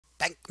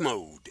Bank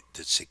Mode,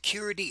 the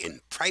security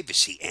and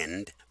privacy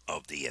end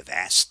of the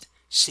Avast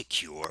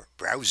secure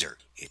browser.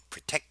 It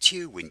protects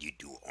you when you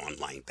do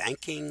online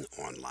banking,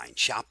 online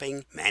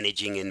shopping,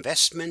 managing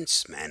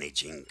investments,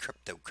 managing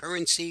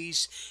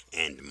cryptocurrencies,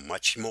 and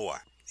much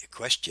more. The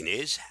question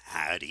is,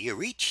 how do you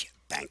reach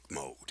Bank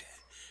Mode?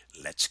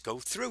 Let's go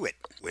through it.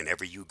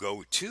 Whenever you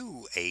go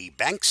to a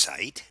bank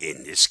site,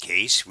 in this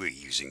case we're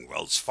using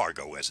Wells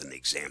Fargo as an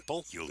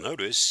example, you'll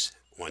notice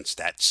once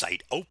that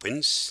site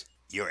opens,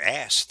 you're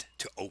asked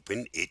to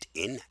open it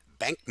in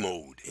bank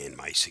mode. And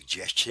my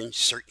suggestion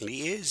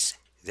certainly is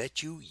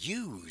that you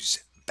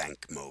use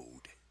bank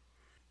mode.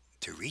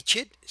 To reach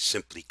it,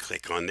 simply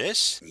click on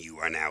this. You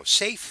are now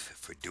safe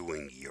for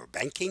doing your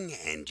banking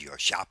and your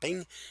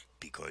shopping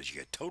because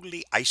you're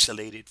totally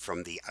isolated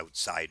from the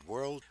outside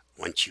world.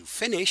 Once you've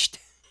finished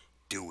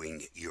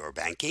doing your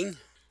banking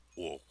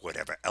or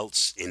whatever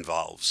else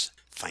involves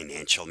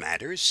financial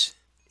matters,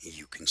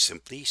 you can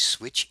simply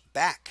switch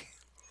back,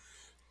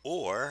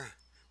 or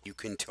you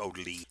can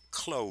totally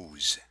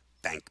close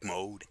bank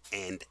mode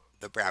and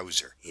the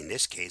browser. In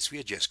this case, we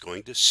are just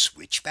going to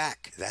switch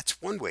back.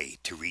 That's one way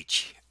to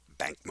reach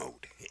bank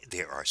mode.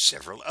 There are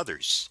several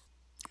others.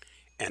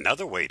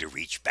 Another way to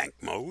reach bank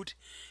mode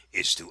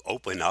is to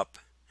open up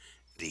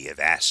the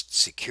Avast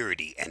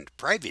Security and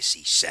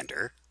Privacy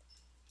Center.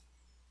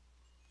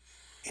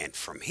 And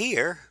from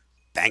here,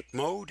 bank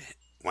mode,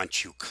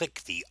 once you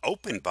click the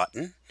open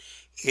button,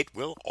 it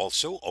will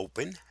also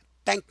open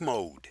bank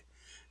mode.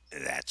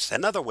 That's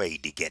another way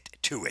to get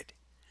to it.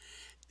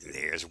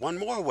 There's one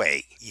more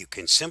way. You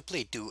can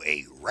simply do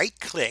a right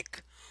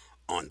click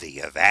on the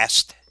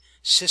Avast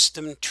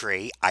system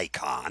tray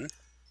icon,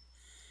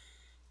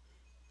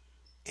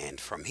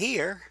 and from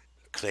here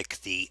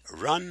click the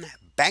Run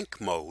Bank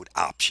Mode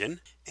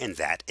option, and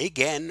that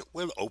again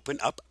will open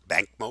up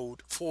bank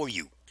mode for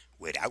you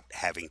without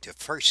having to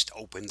first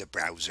open the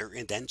browser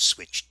and then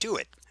switch to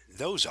it.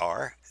 Those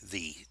are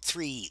the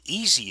three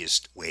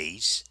easiest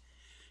ways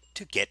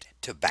to get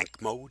to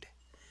bank mode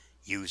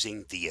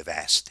using the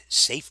Avast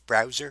Safe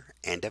Browser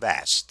and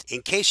Avast.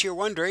 In case you're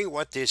wondering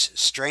what this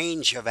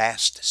strange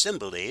Avast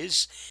symbol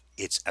is,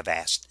 it's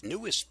Avast's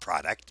newest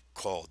product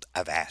called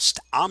Avast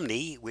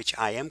Omni, which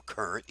I am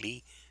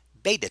currently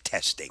beta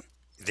testing.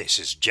 This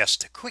is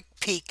just a quick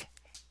peek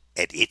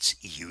at its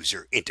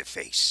user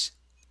interface.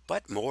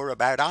 But more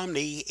about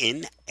Omni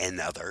in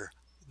another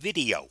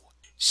video.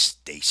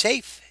 Stay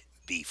safe,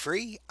 be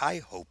free. I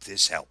hope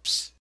this helps.